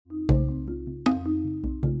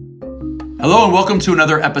Hello and welcome to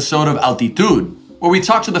another episode of Altitude, where we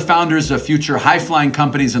talk to the founders of future high-flying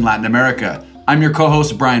companies in Latin America. I'm your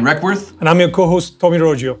co-host, Brian Reckworth. And I'm your co-host, Tommy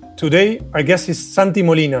Roggio. Today, our guest is Santi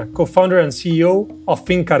Molina, co-founder and CEO of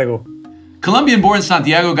FinCargo. Colombian-born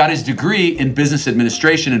Santiago got his degree in business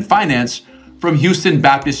administration and finance from Houston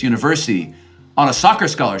Baptist University on a soccer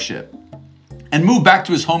scholarship and moved back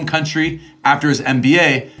to his home country after his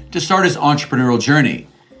MBA to start his entrepreneurial journey.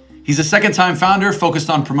 He's a second-time founder focused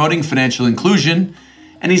on promoting financial inclusion,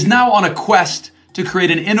 and he's now on a quest to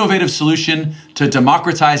create an innovative solution to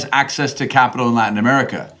democratize access to capital in Latin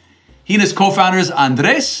America. He and his co-founders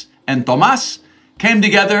Andres and Tomas came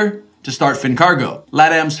together to start FinCargo,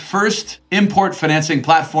 LATAM's first import financing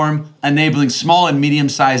platform enabling small and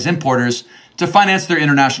medium-sized importers to finance their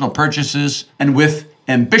international purchases and with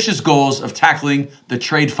ambitious goals of tackling the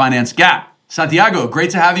trade finance gap. Santiago, great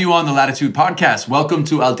to have you on the Latitude podcast. Welcome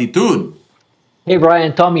to Altitude. Hey,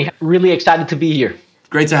 Brian, Tommy, really excited to be here.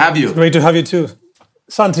 Great to have you. Great to have you too.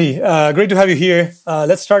 Santi, great to have you here.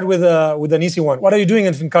 Let's start with an easy one. What are you doing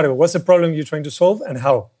in FinCargo? What's the problem you're trying to solve and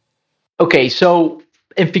how? Okay, so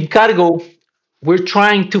in FinCargo, we're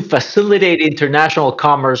trying to facilitate international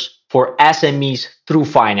commerce for SMEs through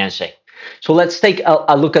financing. So let's take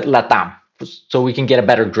a look at LATAM so we can get a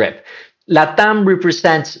better grip. LATAM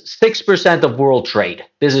represents 6% of world trade.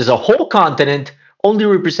 This is a whole continent only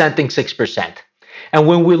representing 6%. And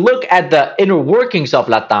when we look at the inner workings of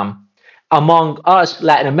LATAM, among us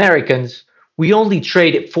Latin Americans, we only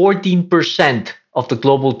trade 14% of the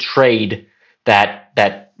global trade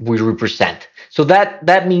that we represent. So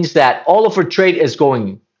that means that all of our trade is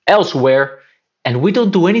going elsewhere, and we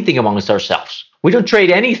don't do anything amongst ourselves. We don't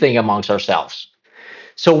trade anything amongst ourselves.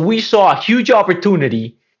 So we saw a huge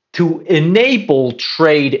opportunity to enable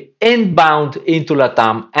trade inbound into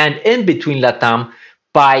LATAM and in between LATAM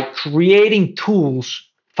by creating tools,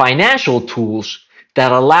 financial tools,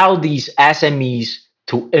 that allow these SMEs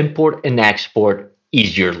to import and export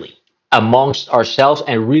easily amongst ourselves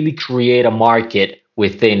and really create a market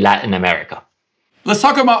within Latin America. Let's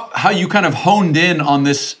talk about how you kind of honed in on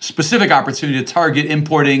this specific opportunity to target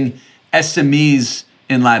importing SMEs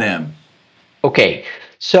in LATAM. Okay,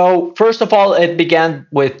 so first of all, it began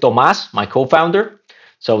with Tomas, my co-founder.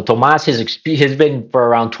 So Tomas has been for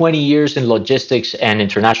around 20 years in logistics and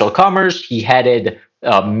international commerce. He headed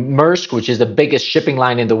Maersk, which is the biggest shipping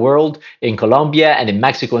line in the world, in Colombia and in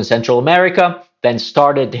Mexico and Central America, then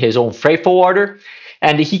started his own freight forwarder.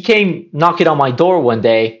 And he came knocking on my door one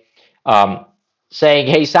day saying,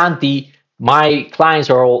 "Hey, Santi, my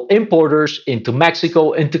clients are all importers into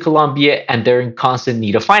Mexico, into Colombia, and they're in constant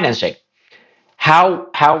need of financing. How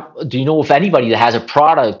do you know if anybody that has a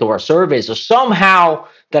product or a service or somehow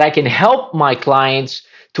that I can help my clients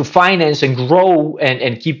to finance and grow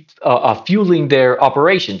and keep fueling their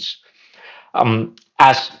operations?"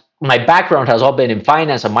 As my background has all been in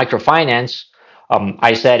finance and microfinance,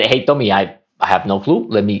 I said, "Hey, Tommy, I have no clue.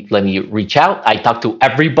 Let me reach out." I talked to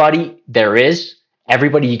everybody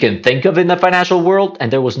everybody you can think of in the financial world, and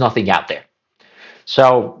there was nothing out there.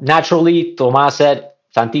 So naturally, Tomas said,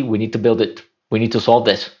 "Santi, we need to build it. We need to solve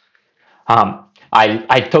this."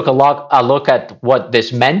 I took a look at what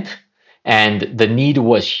this meant, and the need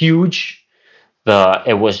was huge.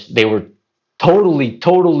 They were totally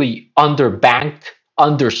underbanked,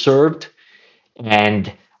 underserved,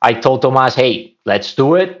 and I told Tomas, "Hey, let's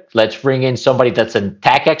do it. Let's bring in somebody that's a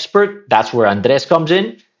tech expert." That's where Andres comes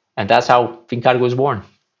in, and that's how FinCargo was born.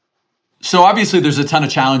 So obviously, there's a ton of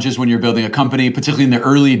challenges when you're building a company, particularly in the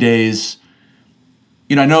early days.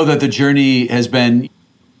 I know that the journey has been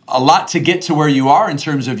a lot to get to where you are in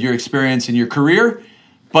terms of your experience in your career,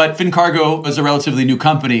 but FinCargo is a relatively new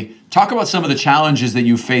company. Talk about some of the challenges that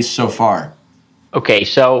you've faced so far. Okay,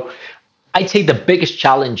 so I'd say the biggest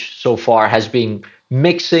challenge so far has been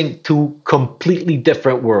mixing two completely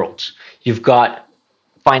different worlds. You've got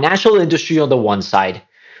financial industry on the one side,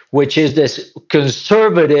 which is this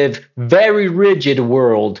conservative, very rigid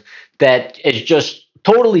world that is just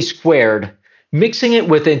totally squared, mixing it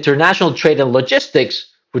with international trade and logistics,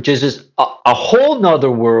 which is a whole nother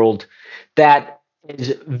world that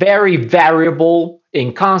is very variable,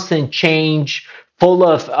 in constant change, full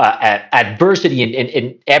of adversity,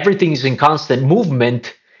 and everything's in constant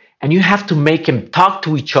movement. And you have to make them talk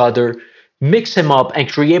to each other, mix them up, and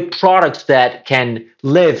create products that can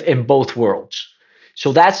live in both worlds.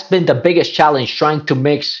 So that's been the biggest challenge, trying to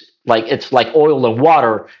mix, like it's like oil and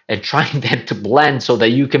water, and trying them to blend so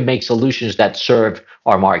that you can make solutions that serve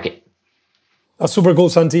our market. That's super cool,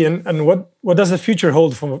 Santi. And what does the future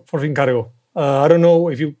hold for FinCargo? I don't know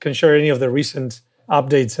if you can share any of the recent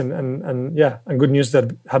updates and good news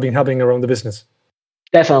that have been happening around the business.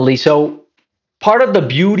 Definitely. So part of the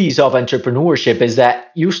beauties of entrepreneurship is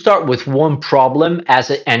that you start with one problem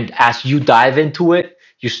and as you dive into it,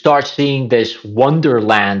 you start seeing this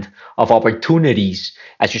wonderland of opportunities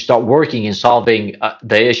as you start working and solving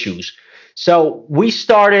the issues. So we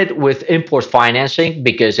started with import financing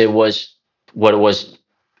because it was what it was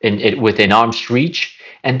within arm's reach.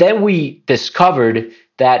 And then we discovered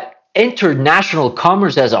that international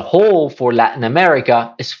commerce as a whole for Latin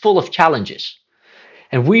America is full of challenges.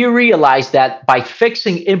 And we realized that by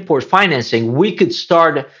fixing import financing, we could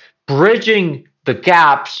start bridging the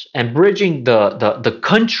gaps and bridging the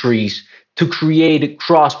countries to create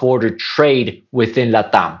cross-border trade within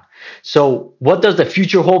LATAM. So what does the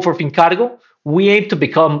future hold for FinCargo? We aim to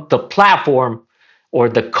become the platform or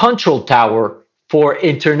the control tower for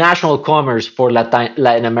international commerce for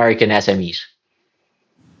Latin American SMEs.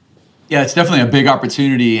 Yeah, it's definitely a big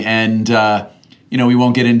opportunity. And, we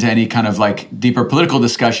won't get into any kind of like deeper political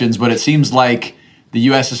discussions, but it seems like the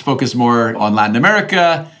U.S. is focused more on Latin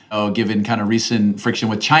America, given kind of recent friction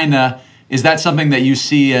with China. Is that something that you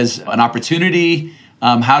see as an opportunity?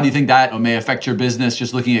 How do you think that may affect your business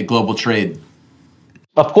just looking at global trade?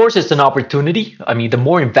 Of course, it's an opportunity. I mean, the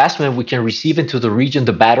more investment we can receive into the region,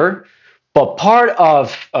 the better. But part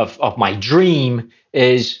of my dream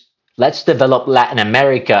is let's develop Latin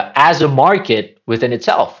America as a market within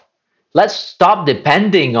itself. Let's stop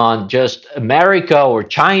depending on just America or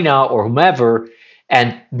China or whomever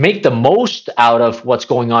and make the most out of what's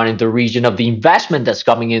going on in the region, of the investment that's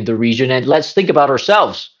coming in the region. And let's think about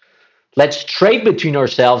ourselves. Let's trade between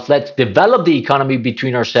ourselves. Let's develop the economy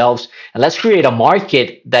between ourselves. And let's create a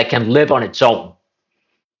market that can live on its own.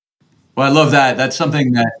 Well, I love that. That's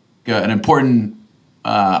something that an important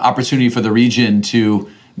opportunity for the region to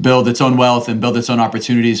build its own wealth and build its own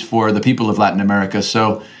opportunities for the people of Latin America.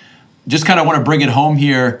 So just kind of want to bring it home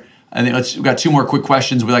here. I think we've got two more quick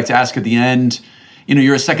questions we like to ask at the end.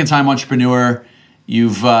 You're a second-time entrepreneur.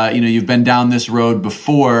 You've been down this road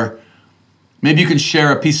before. Maybe you can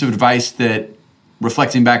share a piece of advice that,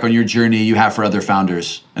 reflecting back on your journey, you have for other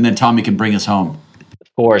founders. And then Tommy can bring us home.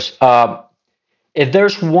 Of course. If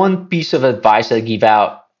there's one piece of advice I give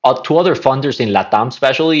out to other funders in LATAM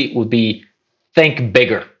especially, it would be think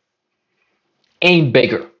bigger. Aim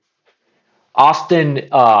bigger. Often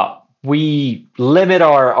we limit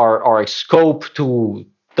our scope to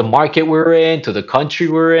the market we're in, to the country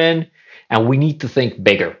we're in, and we need to think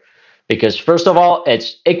bigger. Because first of all,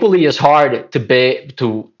 it's equally as hard to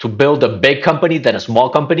build a big company than a small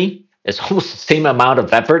company. It's almost the same amount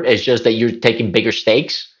of effort. It's just that you're taking bigger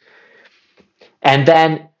stakes. And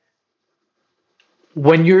then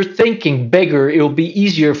when you're thinking bigger, it will be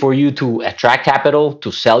easier for you to attract capital,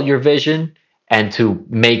 to sell your vision, and to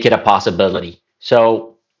make it a possibility.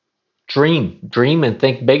 So dream and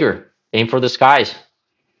think bigger. Aim for the skies.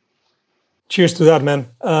 Cheers to that, man.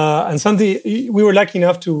 And Santi, we were lucky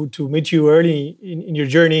enough to meet you early in your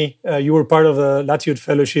journey. You were part of the Latitude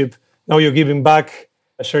Fellowship. Now you're giving back,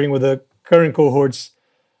 sharing with the current cohorts.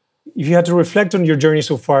 If you had to reflect on your journey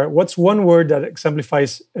so far, what's one word that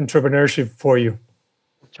exemplifies entrepreneurship for you?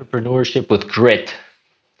 Entrepreneurship with grit.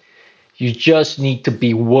 You just need to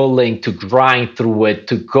be willing to grind through it,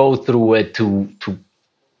 to go through it, to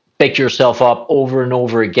pick yourself up over and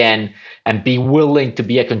over again, and be willing to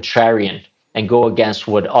be a contrarian and go against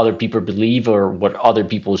what other people believe or what other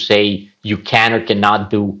people say you can or cannot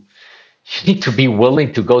do. You need to be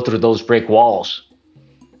willing to go through those brick walls.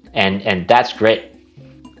 And that's great.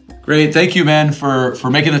 Great. Thank you, man, for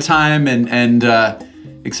making the time and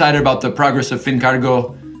excited about the progress of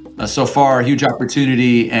FinCargo so far. Huge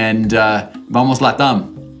opportunity, and vamos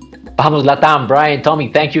LATAM. Vamos LATAM. Brian,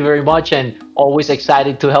 Tommy, thank you very much, and always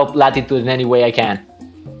excited to help Latitude in any way I can.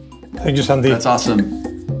 Thank you, Santi. That's awesome.